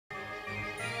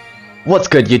What's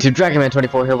good, YouTube?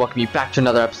 DragonMan24 here, welcome you back to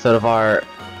another episode of our...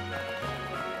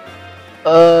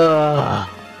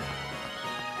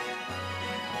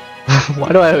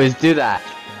 Why do I always do that?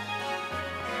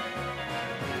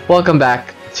 Welcome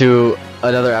back to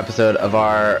another episode of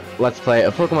our Let's Play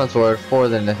of Pokemon Sword for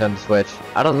the Nintendo Switch.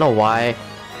 I don't know why,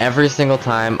 every single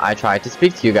time I try to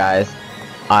speak to you guys,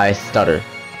 I stutter.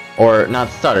 Or, not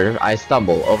stutter, I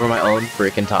stumble over my own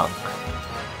freaking tongue.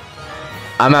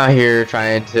 I'm out here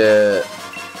trying to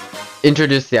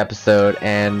introduce the episode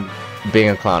and being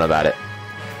a clown about it.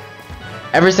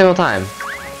 Every single time.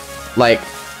 Like,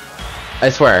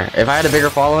 I swear, if I had a bigger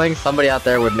following, somebody out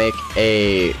there would make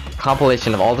a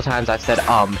compilation of all the times I've said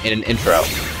in an intro.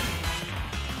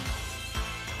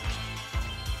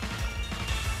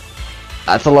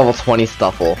 That's a level 20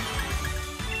 Stuffle.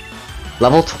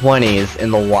 Level 20s in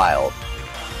the wild.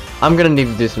 I'm gonna need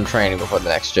to do some training before the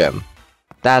next gym.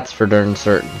 That's for darn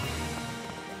certain.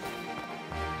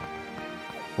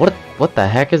 What the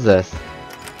heck is this?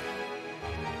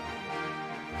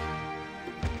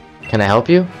 Can I help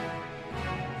you?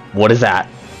 What is that?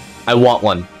 I want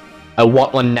one. I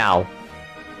want one now.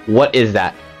 What is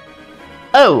that?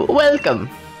 Oh, welcome.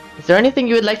 Is there anything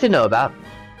you would like to know about?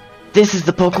 This is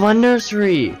the Pokemon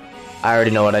Nursery. I already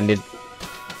know what I need.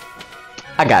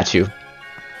 I got you.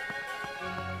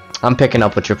 I'm picking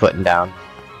up what you're putting down.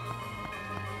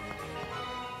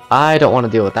 I don't want to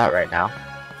deal with that right now.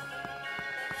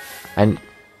 And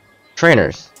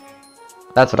trainers.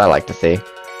 That's what I like to see.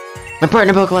 My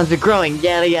partner Pokemon's been growing,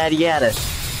 yada yada yada.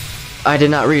 I did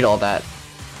not read all that.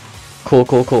 Cool,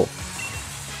 cool, cool.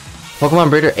 Pokemon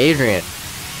breeder Adrian.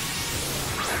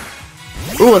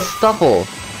 Ooh, a Stuffle.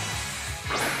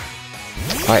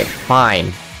 Alright,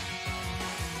 fine.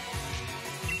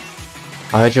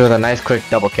 I'll hit you with a nice quick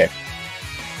double kick.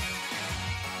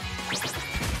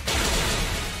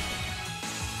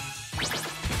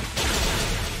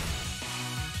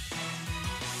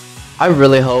 I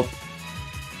really hope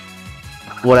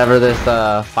whatever this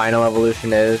final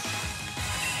evolution is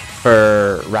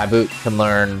for Raboot can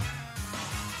learn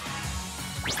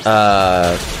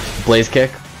Blaze Kick.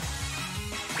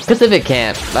 Because if it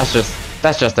can't, that's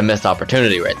just a missed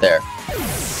opportunity right there.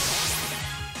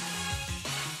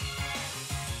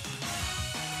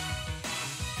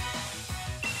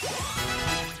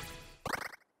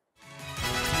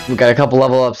 We got a couple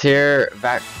level ups here.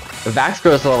 Vax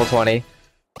grows to level 20.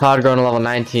 Todd growing to level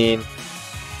 19.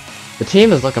 The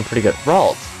team is looking pretty good.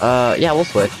 Ralt. Yeah, we'll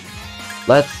switch.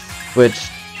 Let's switch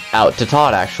out to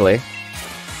Todd, actually.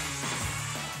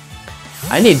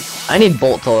 I need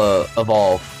Bolt to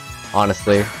evolve,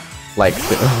 honestly. Like,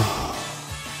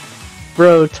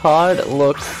 bro, Todd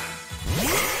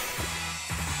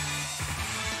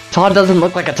doesn't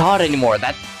look like a Todd anymore.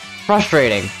 That's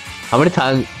frustrating. How many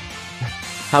times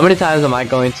am I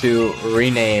going to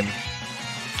rename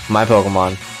my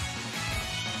Pokemon?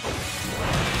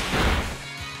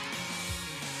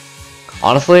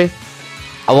 Honestly,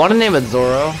 I want to name it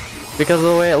Zoro because of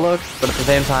the way it looks, but at the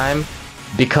same time,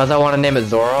 because I want to name it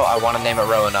Zoro, I want to name it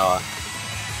Roanoa.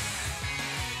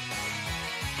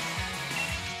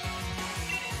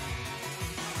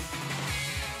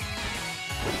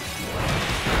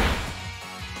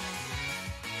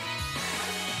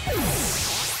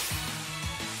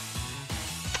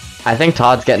 I think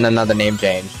Todd's getting another name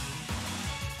change.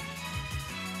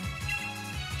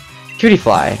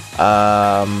 Cutiefly.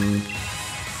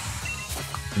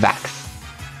 Vax.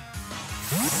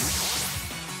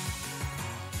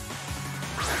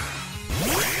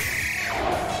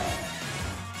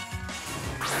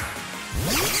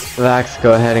 Vax,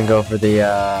 go ahead and go for the,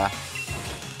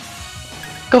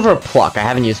 go for a Pluck. I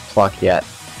haven't used Pluck yet.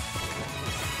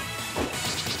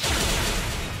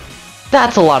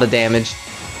 That's a lot of damage.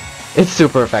 It's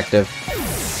super effective.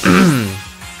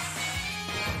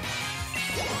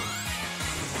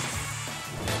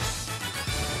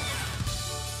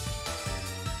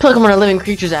 Pokemon are living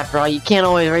creatures after all, you can't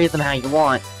always raise them how you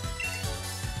want.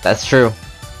 That's true.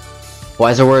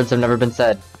 Wiser words have never been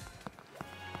said.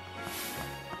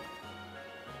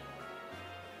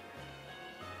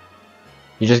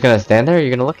 You just gonna stand there or are you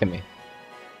gonna look at me?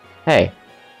 Hey.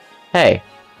 Hey.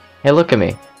 Hey, look at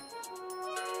me.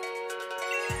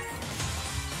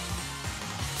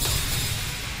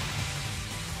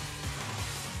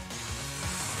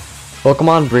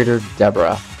 Pokemon breeder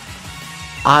Deborah.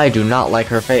 I do not like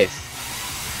her face.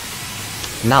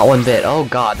 Not one bit. Oh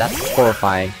god, that's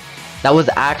horrifying. That was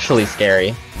actually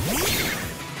scary.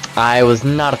 I was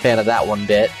not a fan of that one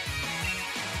bit.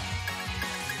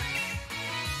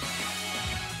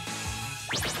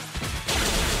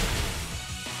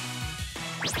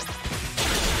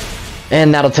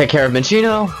 And that'll take care of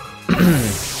Minchino.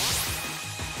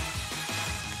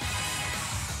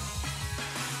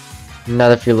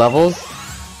 Another few levels.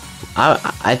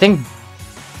 I think,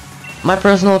 my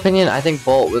personal opinion, I think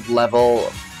Bolt would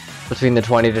level between the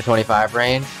 20 to 25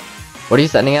 range. What are you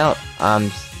sending out?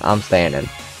 I'm staying in.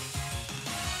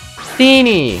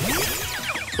 Steenie!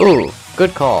 Ooh,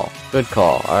 good call. Good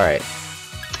call. Alright.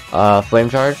 Flame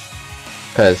charge.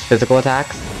 Because physical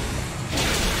attacks.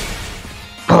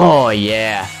 Oh,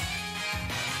 yeah.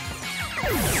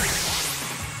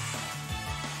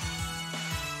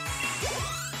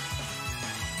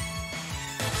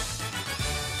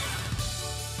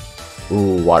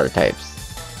 Ooh, water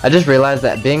types. I just realized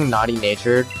that being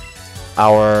naughty-natured,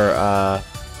 our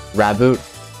Raboot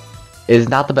is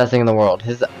not the best thing in the world.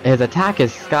 His attack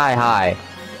is sky high,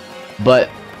 but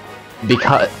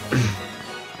because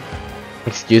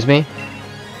excuse me,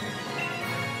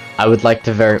 I would like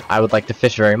to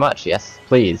fish very much. Yes,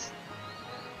 please.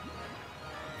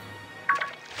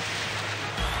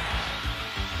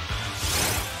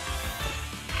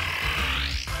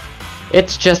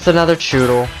 It's just another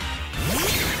Choodle.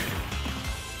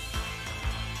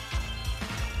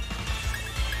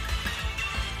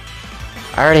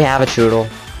 I already have a Choodle.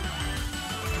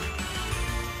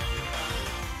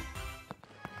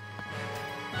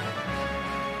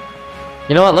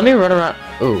 You know what? Let me run around.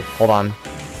 Ooh, hold on.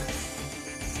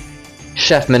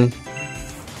 Chefman.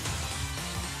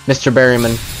 Mr.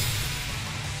 Berryman.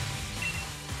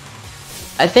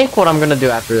 I think what I'm gonna do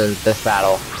after this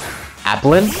battle.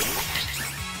 Applin?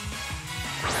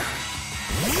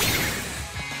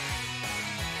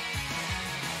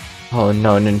 Oh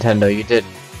no, Nintendo, you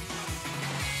didn't.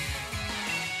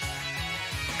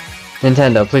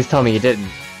 Nintendo, please tell me you didn't.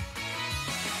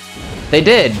 They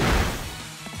did!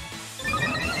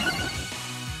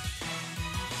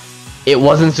 It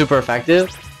wasn't super effective?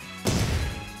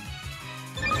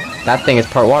 That thing is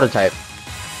part water type.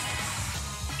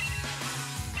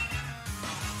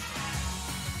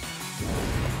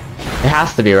 It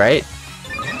has to be, right?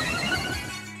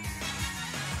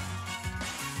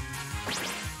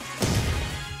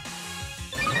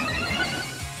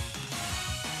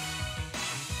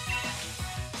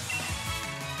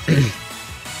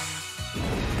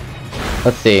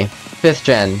 Let's see. 5th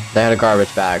gen, they had a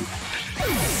garbage bag.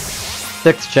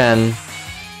 6th gen,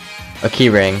 a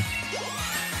keyring.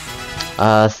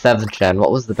 7th gen,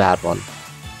 what was the bad one?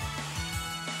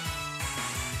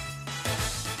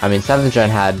 I mean, 7th gen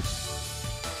had...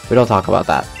 We don't talk about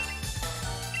that.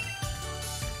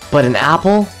 But an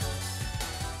apple?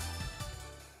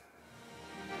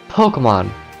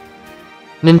 Pokemon.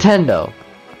 Nintendo.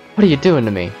 What are you doing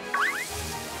to me?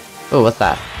 Oh, what's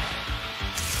that?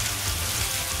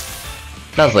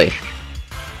 Leslie.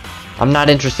 I'm not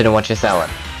interested in what you're selling.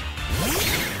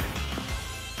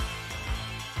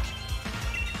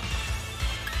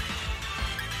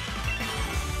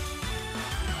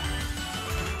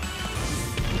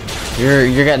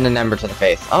 You're getting an ember to the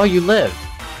face. Oh, you live.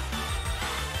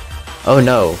 Oh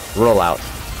no, roll out.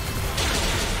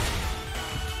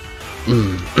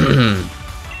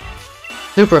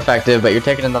 Super effective, but you're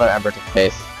taking another ember to the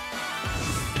face.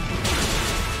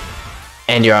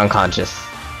 And you're unconscious.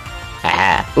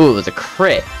 Haha. Ooh, it was a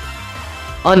crit.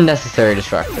 Unnecessary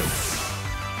destruction.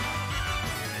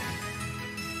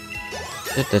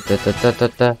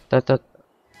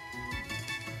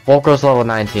 Volcro's level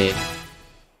 19.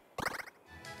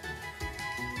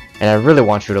 And I really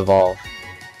want you to evolve.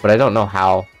 But I don't know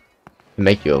how to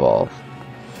make you evolve.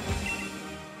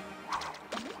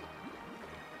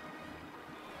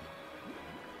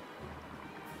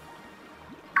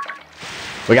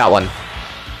 We got one.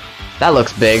 That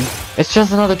looks big. It's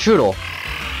just another Choodle.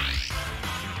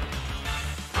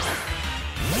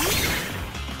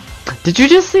 Did you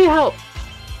just see how...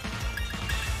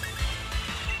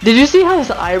 Did you see how his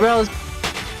eyebrows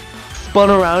spun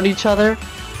around each other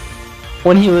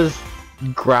when he was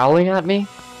growling at me?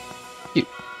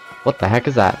 What the heck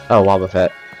is that? Oh,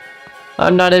 Wobbuffet.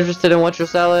 I'm not interested in what you're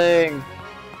selling.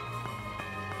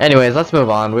 Anyways, let's move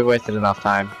on. We wasted enough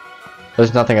time.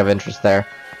 There's nothing of interest there.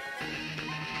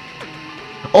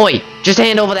 Oi! Just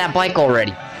hand over that bike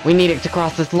already! We need it to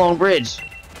cross this long bridge!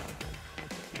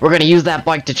 We're gonna use that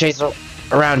bike to chase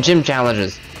around gym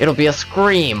challenges. It'll be a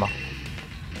scream!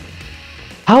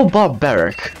 How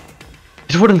barbaric!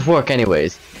 It wouldn't work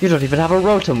anyways. You don't even have a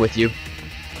Rotom with you.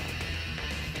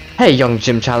 Hey, young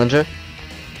gym challenger.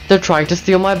 They're trying to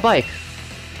steal my bike.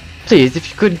 Please, if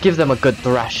you could give them a good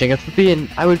thrashing,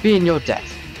 I would be in your debt.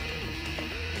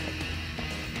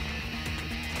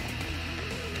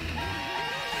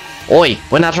 Oi,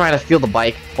 we're not trying to steal the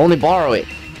bike, only borrow it.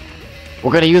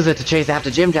 We're gonna use it to chase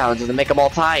after gym challenges and make them all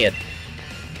tired.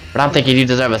 But I'm thinking you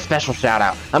deserve a special shout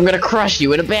out. I'm gonna crush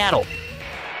you in a battle.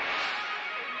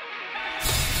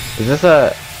 Is this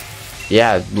a...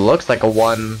 Yeah, it looks like a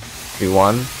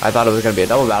 1v1. I thought it was gonna be a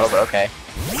double battle, but okay.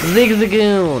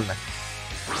 Zigzagoon!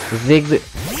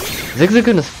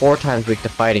 Zigzagoon is 4 times weak to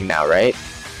fighting now, right?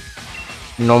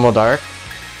 Normal dark?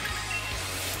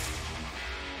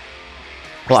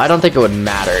 Well, I don't think it would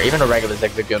matter. Even a regular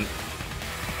Zigzagoon.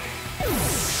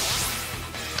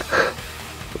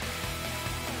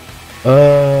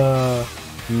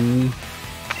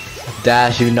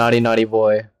 Dash, you naughty, naughty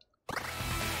boy.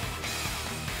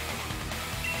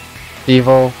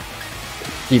 Evil.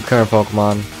 Keep current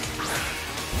Pokemon.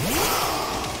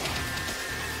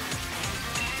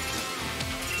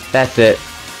 That's it.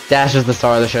 Dash is the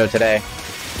star of the show today.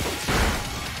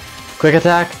 Quick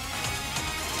attack.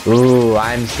 Ooh,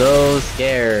 I'm so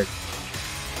scared.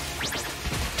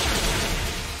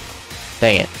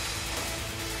 Dang it.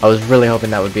 I was really hoping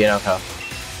that would be an OHKO.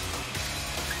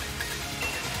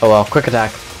 Oh well, quick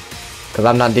attack. Because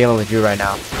I'm not dealing with you right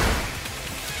now.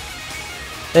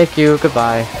 Thank you,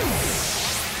 goodbye.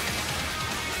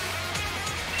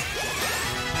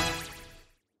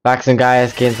 Max and Guy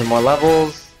has gained some more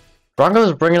levels.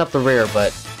 Bronco's bringing up the rear,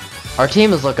 but our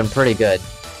team is looking pretty good.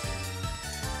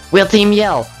 We'll team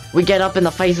yell. We get up in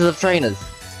the faces of trainers.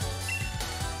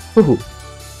 Ooh,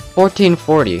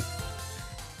 1440.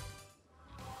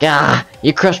 Gah,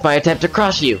 you crushed my attempt to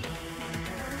crush you.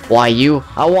 Why you?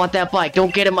 I want that bike.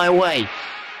 Don't get in my way.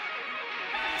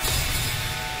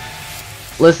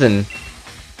 Listen,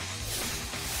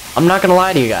 I'm not gonna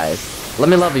lie to you guys. Let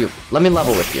me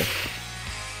level with you.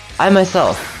 I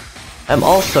myself am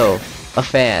also a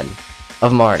fan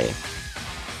of Marty.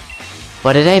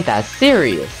 But it ain't that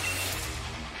serious.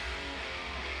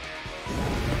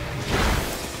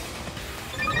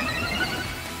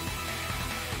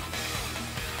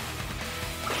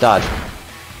 Dodge.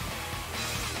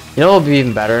 You know what would be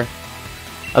even better?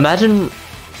 Imagine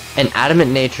an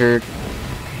adamant natured,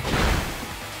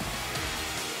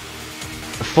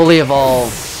 fully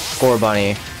evolved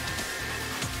Scorbunny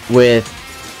with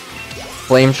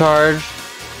Flame Charge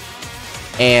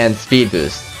and Speed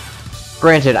Boost.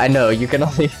 Granted, I know you can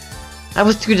only... I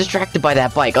was too distracted by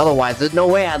that bike, otherwise there's no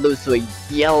way I'd lose to a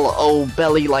yellow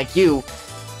belly like you.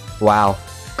 Wow,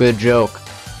 good joke.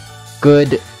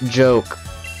 Good joke.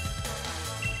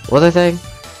 What was I saying?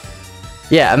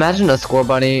 Yeah, imagine a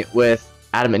Scorbunny with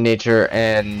Adamant Nature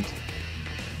and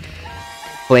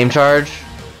Flame Charge,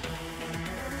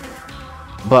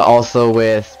 but also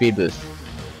with Speed Boost.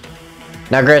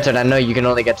 Now granted, I know you can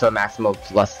only get to a maximum of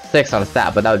 +6 on a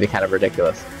stat, but that would be kind of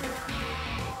ridiculous.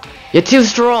 You're too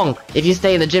strong! If you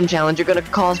stay in the gym challenge, you're gonna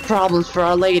cause problems for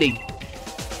Our Lady.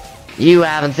 You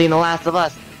haven't seen the last of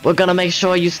us. We're gonna make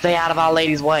sure you stay out of Our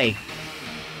Lady's way.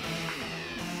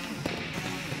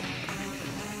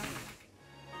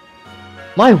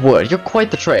 My word, you're quite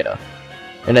the trainer.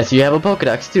 Unless you have a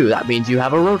Pokedex too, that means you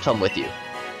have a Rotom with you.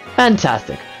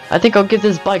 Fantastic. I think I'll give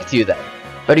this bike to you then.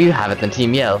 Better you have it than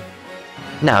Team Yell.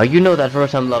 Now, you know that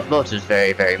Rotom love motors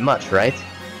very, very much, right?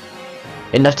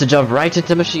 Enough to jump right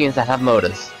into machines that have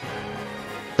motors.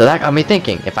 So that got me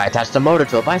thinking, if I attached a motor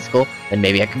to a bicycle, then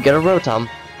maybe I could get a Rotom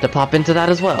to pop into that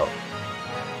as well.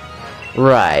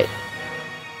 Right.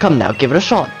 Come now, give it a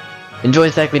shot. Enjoy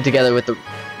cycling together with the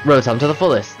Rotom to the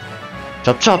fullest.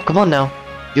 Chop chop, come on now.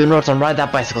 You and Rotom ride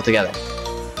that bicycle together.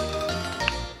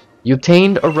 You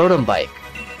obtained a Rotom bike.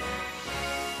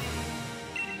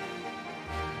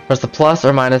 Press the plus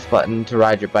or minus button to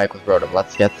ride your bike with Rotom.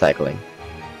 Let's get cycling.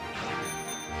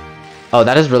 Oh,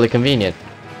 that is really convenient.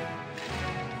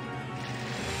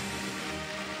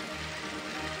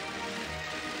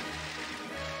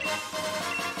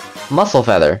 Muscle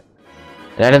Feather.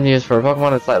 An item used for a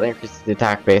Pokemon that slightly increases the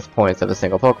attack base points of a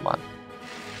single Pokemon.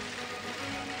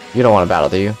 You don't want to battle,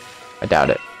 do you? I doubt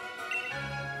it.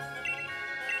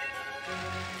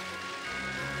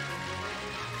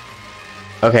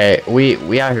 Okay,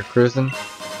 we out here cruising.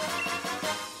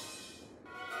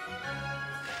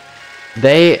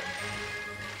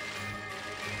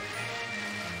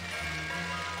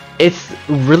 It's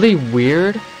really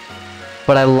weird,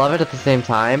 but I love it at the same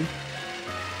time.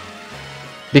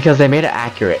 Because they made it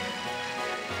accurate.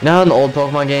 You know how in the old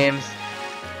Pokemon games?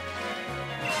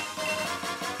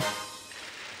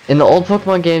 In the old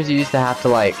Pokemon games you used to have to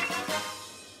like...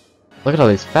 Look at all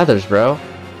these feathers, bro.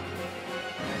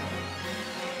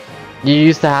 You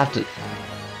used to have to...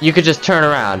 You could just turn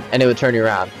around and it would turn you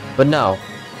around. But no.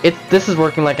 This is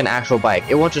working like an actual bike.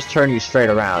 It won't just turn you straight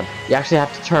around. You actually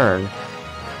have to turn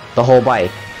the whole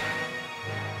bike.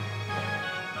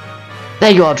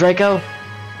 There you are, Draco!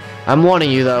 I'm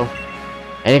warning you though.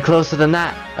 Any closer than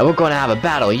that, and we're going to have a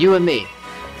battle, you and me.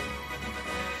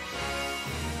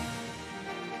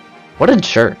 What a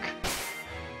jerk.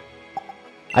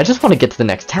 I just want to get to the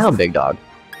next town, big dog.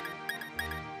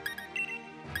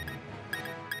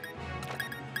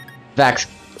 Vax,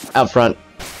 out front.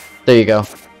 There you go.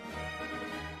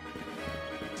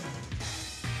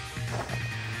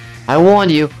 I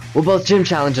warned you, we're both gym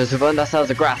challengers who've earned ourselves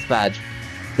a grass badge.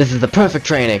 This is the perfect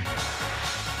training.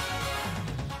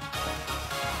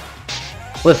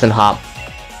 Listen, Hop.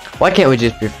 Why can't we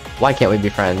be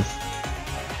friends?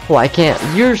 Why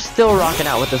can't you're still rocking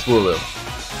out with this Wooloo.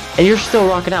 And you're still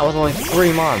rocking out with only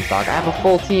 3 mons, dog. I have a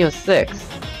full team of 6.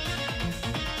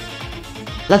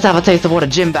 Let's have a taste of what a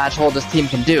gym badge holder's team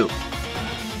can do.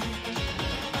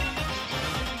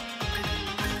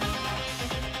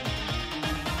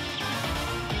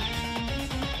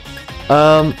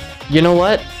 You know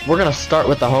what? We're gonna start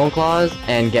with the home claws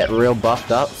and get real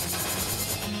buffed up.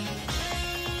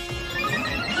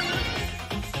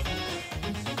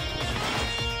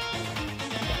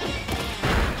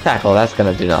 Tackle, that's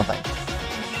gonna do nothing.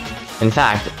 In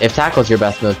fact, if Tackle's your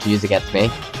best move to use against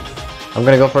me, I'm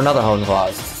gonna go for another home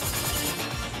claws.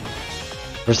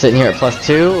 We're sitting here at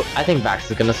 +2, I think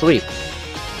Vax is gonna sweep.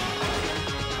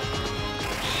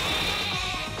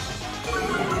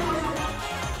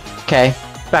 Okay,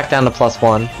 back down to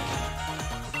 +1.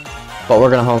 But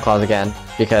we're gonna home claws again,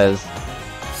 because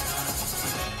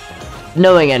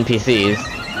knowing NPCs.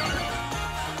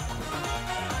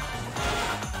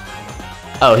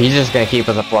 Oh, he's just gonna keep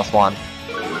us a +1.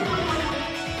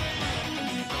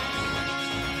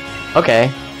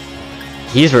 Okay.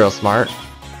 He's real smart.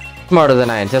 Smarter than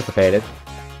I anticipated.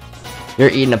 You're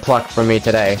eating a pluck from me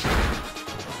today.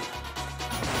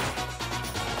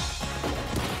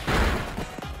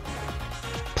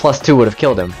 +2 would have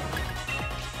killed him.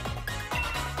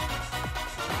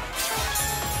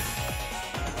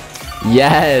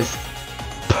 Yes!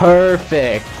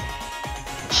 Perfect!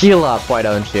 Heal up, why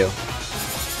don't you?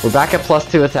 We're back at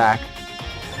 +2 attack.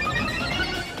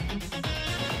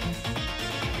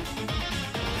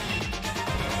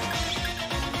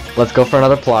 Let's go for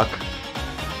another pluck.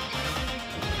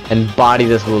 And body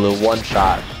this Wooloo one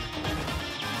shot.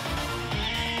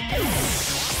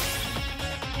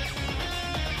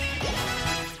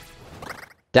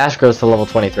 Dash grows to level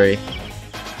 23.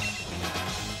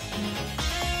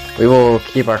 We will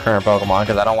keep our current Pokemon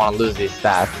because I don't want to lose these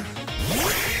stats.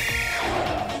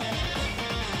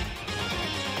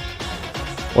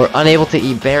 We're unable to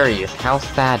eat berries. How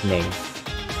saddening.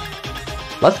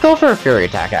 Let's go for a Fury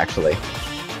Attack, actually.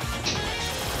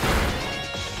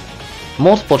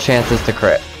 Multiple chances to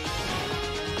crit.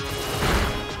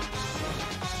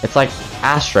 It's like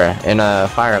Astra in a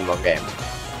Fire Emblem game.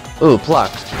 Ooh,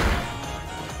 Pluck.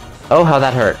 Oh, how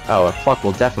that hurt. Oh, a Pluck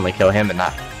will definitely kill him in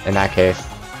that case.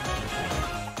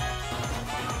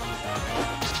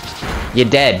 You're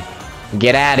dead.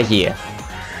 Get out of here.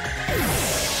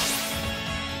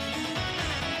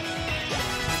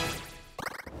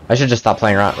 I should just stop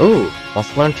playing around. Ooh,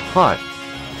 let's learn Taunt.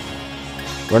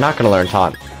 We're not gonna learn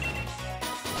Taunt.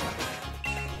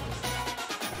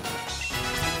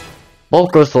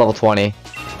 Bolt goes to level 20.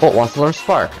 Bolt wants to learn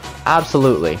Spark.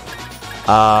 Absolutely.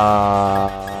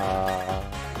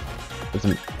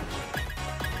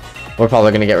 We're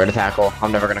probably gonna get rid of Tackle.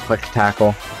 I'm never gonna click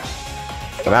Tackle.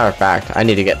 As a matter of fact, I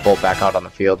need to get Bolt back out on the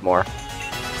field more.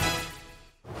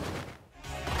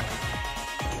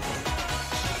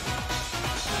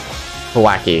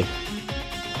 Wacky.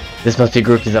 This must be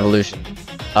Grookey's evolution.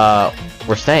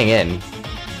 We're staying in.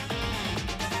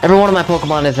 Every one of my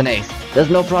Pokemon is an ace. There's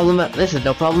no problem. This is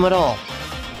no problem at all.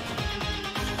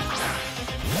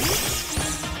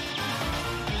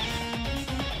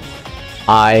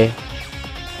 I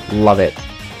love it.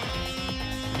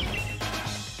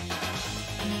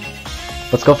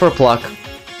 Let's go for a Pluck.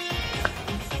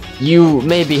 You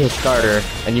may be his starter,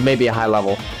 and you may be a high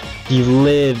level. He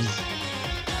lives.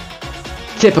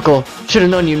 Typical. Should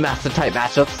have known you'd master type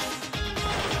matchups.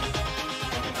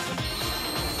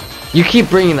 You keep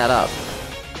bringing that up.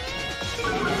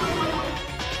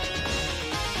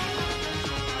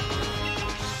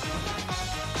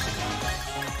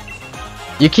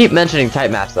 You keep mentioning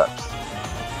type matchups,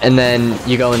 and then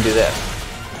you go and do this.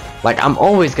 Like, I'm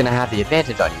always gonna have the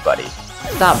advantage on you, buddy.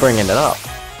 Stop bringing it up.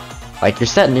 Like, you're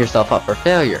setting yourself up for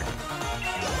failure.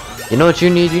 You know what you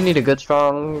need? You need a good,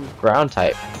 strong ground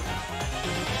type.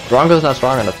 Rongo's not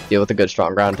strong enough to deal with a good,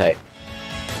 strong ground type.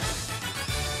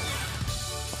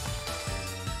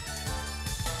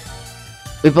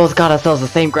 We both got ourselves the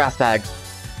same grass bags.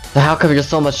 So how come you're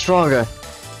so much stronger?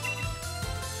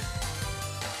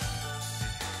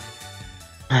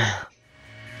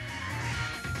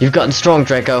 You've gotten strong,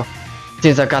 Draco.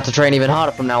 Seems I've got to train even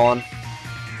harder from now on.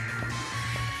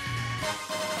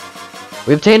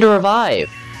 We obtained a revive.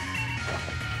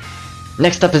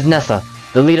 Next up is Nessa,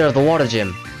 the leader of the water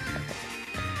gym.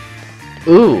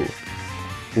 Ooh.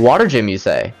 Water gym, you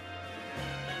say?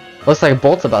 Looks like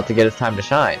Bolt's about to get his time to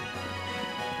shine.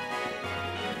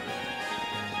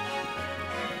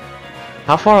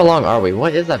 How far along are we?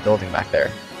 What is that building back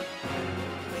there?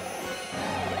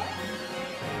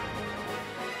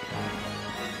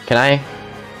 Can I?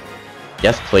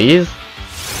 Yes, please?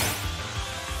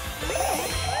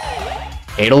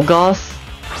 Edelgos?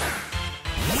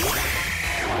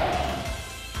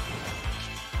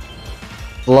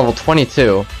 Level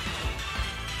 22.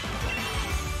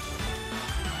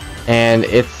 And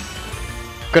it's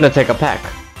gonna take a peck.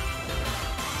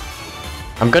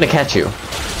 I'm gonna catch you.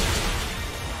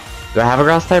 Do I have a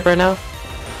grass type right now?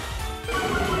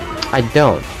 I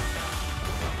don't.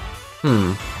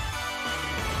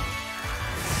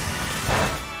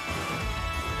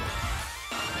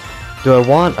 Do I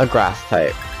want a grass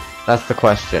type? That's the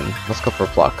question. Let's go for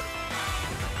pluck.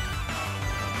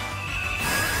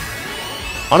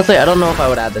 Honestly, I don't know if I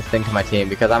would add this thing to my team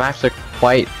because I'm actually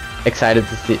quite excited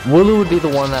to see. Wooloo would be the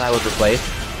one that I would replace,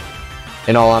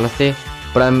 in all honesty.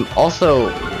 But I'm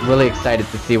also really excited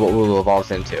to see what Wooloo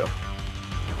evolves into.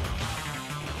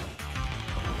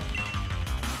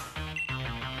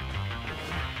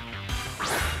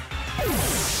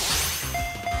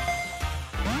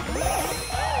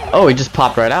 Oh, he just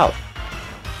popped right out.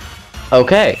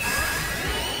 Okay.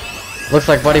 Looks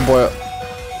like Buddy Boy...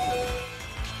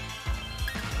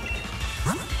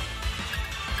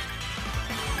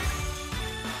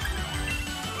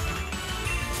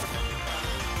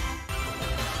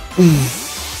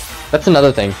 That's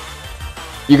another thing.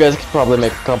 You guys could probably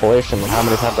make a compilation of how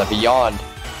many times I've yawned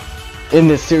in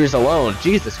this series alone.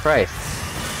 Jesus Christ.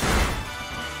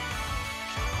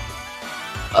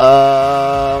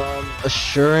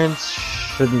 Assurance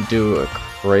shouldn't do a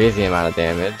crazy amount of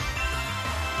damage.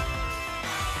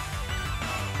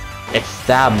 It's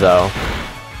stab though.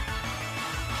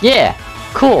 Yeah,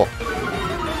 cool.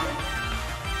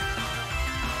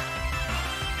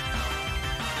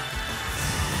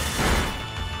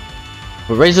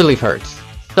 But Razor Leaf hurts.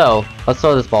 So, let's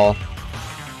throw this ball.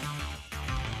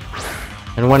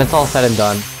 And when it's all said and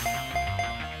done,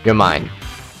 you're mine.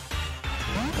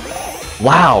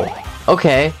 Wow!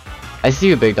 Okay. I see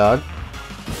you, big dog.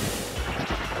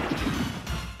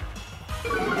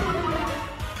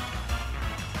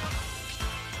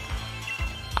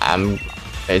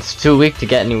 It's too weak to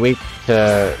get any weak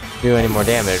to do any more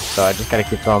damage, so I just gotta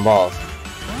keep throwing balls.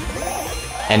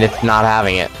 And it's not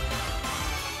having it.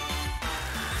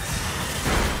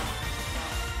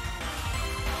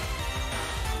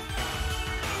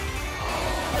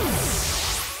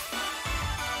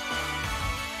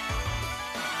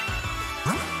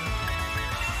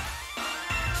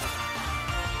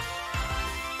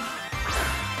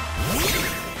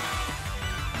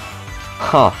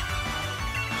 Huh.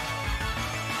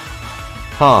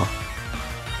 Huh.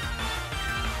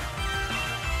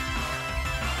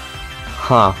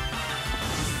 Huh.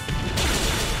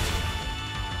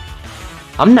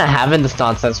 I'm not having this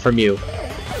nonsense from you.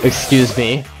 Excuse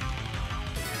me.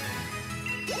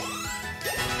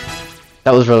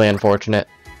 That was really unfortunate.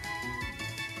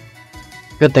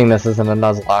 Good thing this isn't a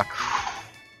Nuzlocke.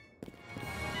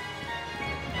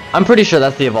 I'm pretty sure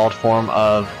that's the evolved form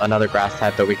of another grass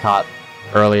type that we caught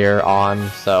earlier on,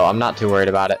 so I'm not too worried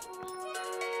about it.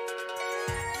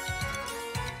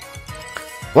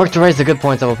 Work to raise the good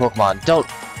points of a Pokemon.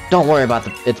 Don't worry about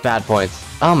its bad points.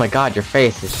 Oh my god, your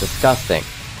face is disgusting.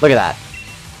 Look at that.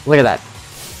 Look at that.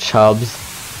 Chubs.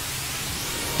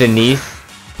 Denise.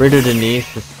 Ritter Denise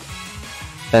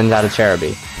sends out a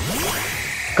Cherubi.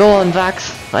 Go on,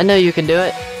 Vax. I know you can do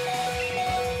it.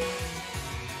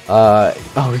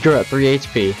 Oh, you're at 3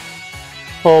 HP.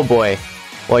 Oh boy.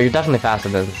 Well, you're definitely faster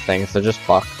than this thing, so just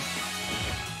pluck.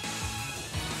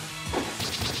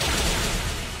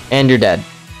 And you're dead.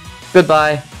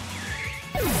 Goodbye.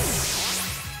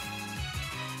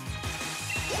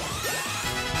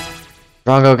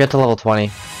 Rongo, get to level 20.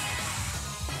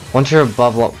 Once you're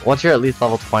at least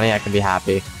level 20, I can be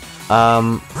happy. A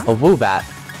Woobat.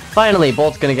 Finally,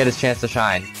 Bolt's gonna get his chance to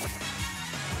shine.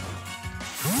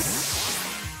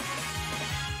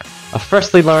 A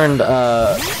freshly learned,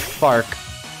 Spark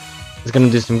is gonna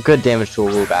do some good damage to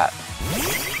a Woobat.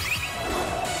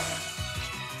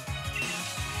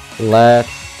 Let's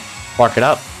spark it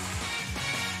up.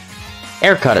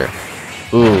 Air Cutter.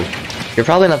 Ooh. You're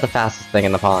probably not the fastest thing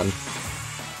in the pond.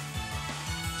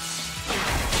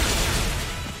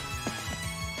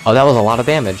 Oh, that was a lot of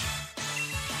damage.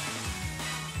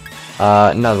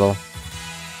 Nuzzle.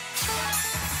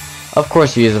 Of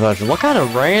course you use a potion. What kind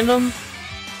of random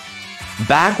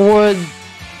backwood?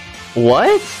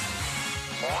 What?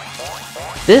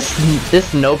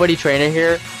 This nobody trainer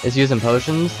here is using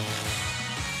potions.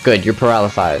 Good, you're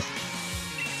paralyzed.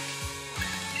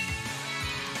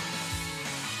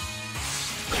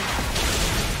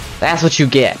 That's what you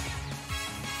get.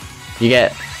 You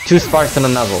get 2 sparks and a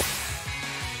nuzzle.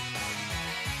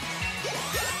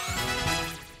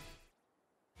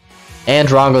 And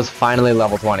Drongo's finally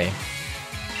level 20.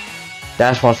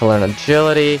 Dash wants to learn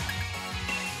agility.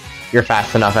 You're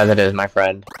fast enough as it is, my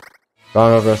friend.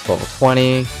 Drongo goes to level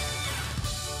 20.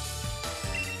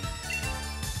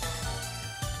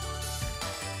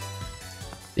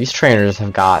 These trainers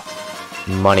have got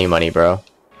money, bro.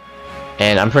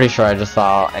 And I'm pretty sure I just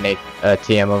saw a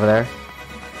TM over there.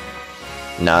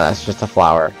 No, that's just a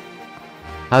flower.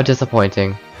 How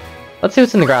disappointing. Let's see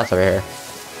what's in the grass over here.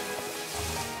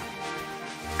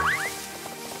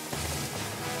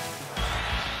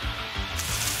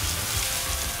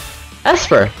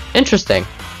 Esper! Interesting.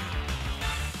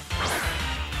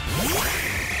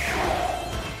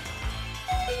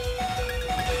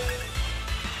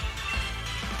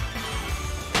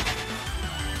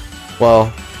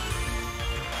 Well,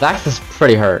 Zax is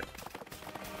pretty hurt.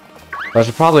 But I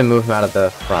should probably move him out of the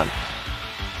front.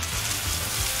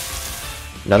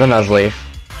 Another Nuzleaf.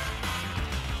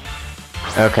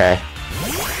 Okay.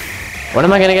 When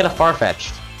am I gonna get a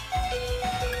Farfetch'd?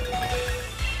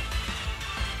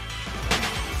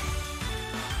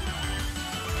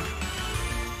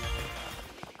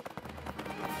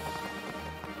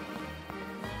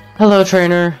 Hello,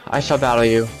 trainer. I shall battle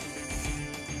you.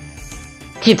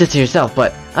 Keep this to yourself,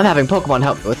 but I'm having Pokemon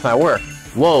help with my work.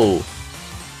 Whoa.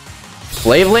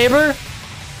 Slave labor?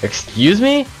 Excuse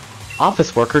me?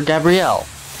 Office worker Gabrielle.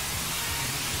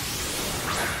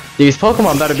 These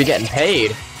Pokemon better be getting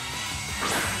paid.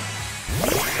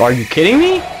 Are you kidding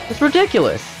me? It's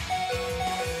ridiculous.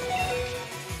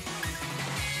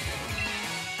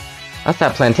 That's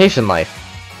that plantation life.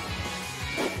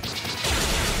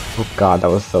 Oh god, that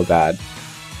was so bad.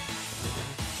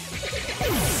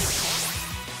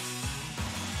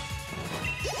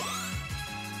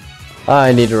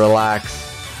 I need to relax.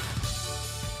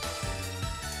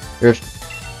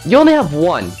 You only have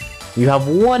one. You have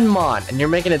one Mon, and you're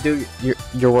making it do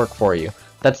your work for you.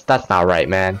 That's not right,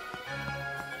 man.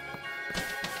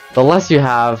 The less you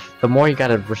have, the more you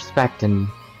gotta respect and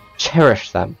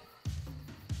cherish them.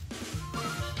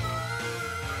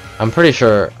 I'm pretty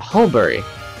sure Hulbury.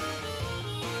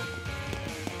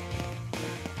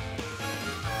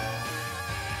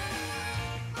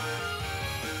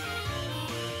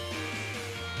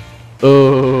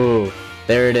 Ooh,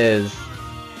 there it is.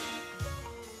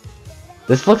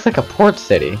 This looks like a port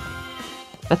city.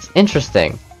 That's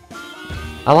interesting.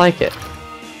 I like it.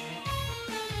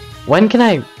 When can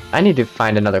I need to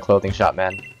find another clothing shop,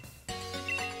 man.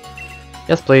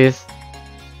 Yes, please.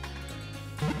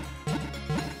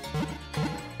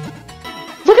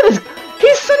 Look at this!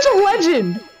 He's such a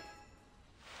legend!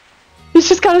 He's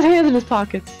just got his hands in his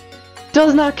pockets.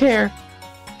 Does not care.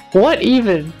 What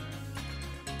even?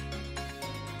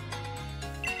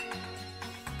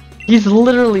 He's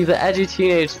literally the edgy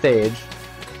teenage stage.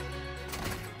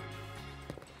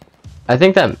 I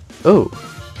think that... Ooh.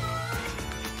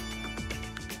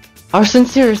 Our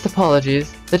sincerest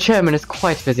apologies. The chairman is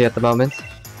quite busy at the moment.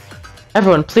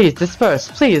 Everyone, please disperse.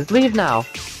 Please, leave now.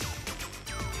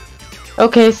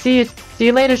 Okay, see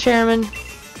you later, chairman.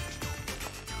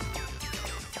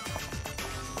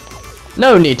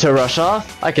 No need to rush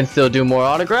off. I can still do more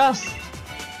autographs.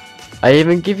 I'll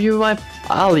even give you my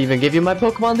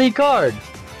Pokemon League card.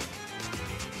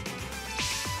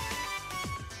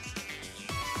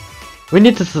 We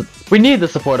need the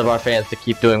support of our fans to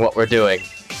keep doing what we're doing.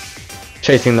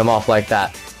 Chasing them off like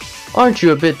that. Aren't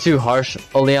you a bit too harsh,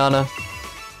 Oleana?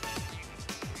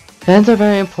 Fans are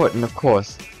very important, of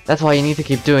course. That's why you need to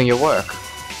keep doing your work.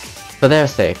 For their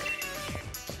sake.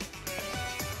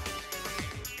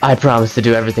 I promise to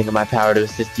do everything in my power to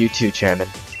assist you too, Chairman.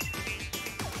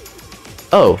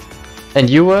 Oh, and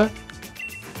you were?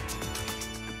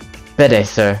 Bede,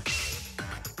 sir.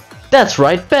 That's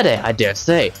right, Bede, I dare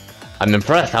say. I'm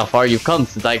impressed how far you've come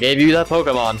since I gave you that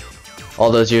Pokemon. All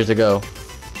those years ago.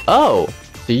 Oh,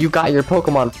 so you got your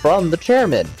Pokemon from the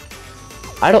chairman.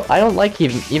 I don't like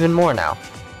even more now.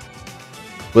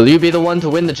 Will you be the one to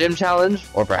win the gym challenge?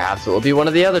 Or perhaps it will be one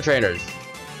of the other trainers.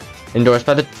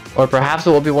 Or perhaps it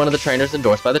will be one of the trainers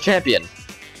endorsed by the champion.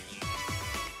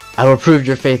 I will prove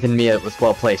your faith in me was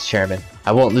well placed, Chairman.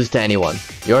 I won't lose to anyone.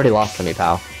 You already lost to me,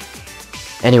 pal.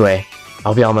 Anyway,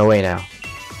 I'll be on my way now.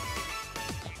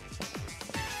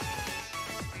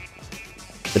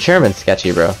 The chairman's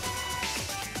sketchy, bro.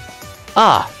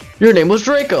 Ah, your name was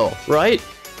Draco, right?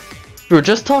 We were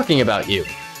just talking about you.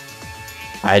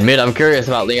 I admit I'm curious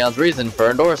about Leon's reason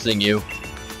for endorsing you.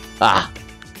 Ah,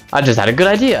 I just had a good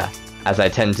idea, as I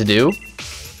tend to do.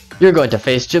 You're going to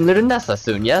face Gym Leader Nessa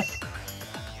soon, yes?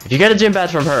 If you get a gym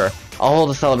badge from her, I'll hold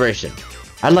a celebration.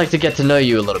 I'd like to get to know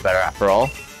you a little better after all.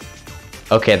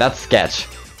 Okay, that's sketch.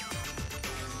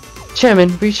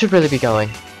 Chairman, we should really be going.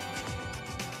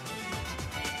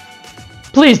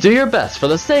 Please do your best for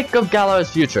the sake of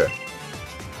Galar's future.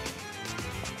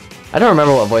 I don't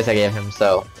remember what voice I gave him,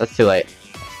 so that's too late.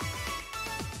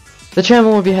 The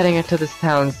chairman will be heading into this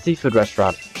town's seafood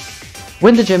restaurant.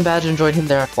 Win the gym badge and join him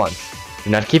there at once. Do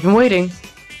not keep him waiting.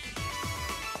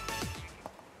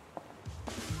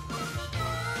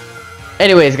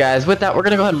 Anyways, guys, with that, we're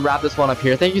gonna go ahead and wrap this one up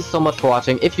here. Thank you so much for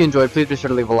watching. If you enjoyed, please be sure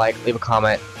to leave a like, leave a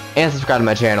comment, and subscribe to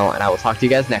my channel, and I will talk to you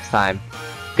guys next time.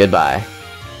 Goodbye.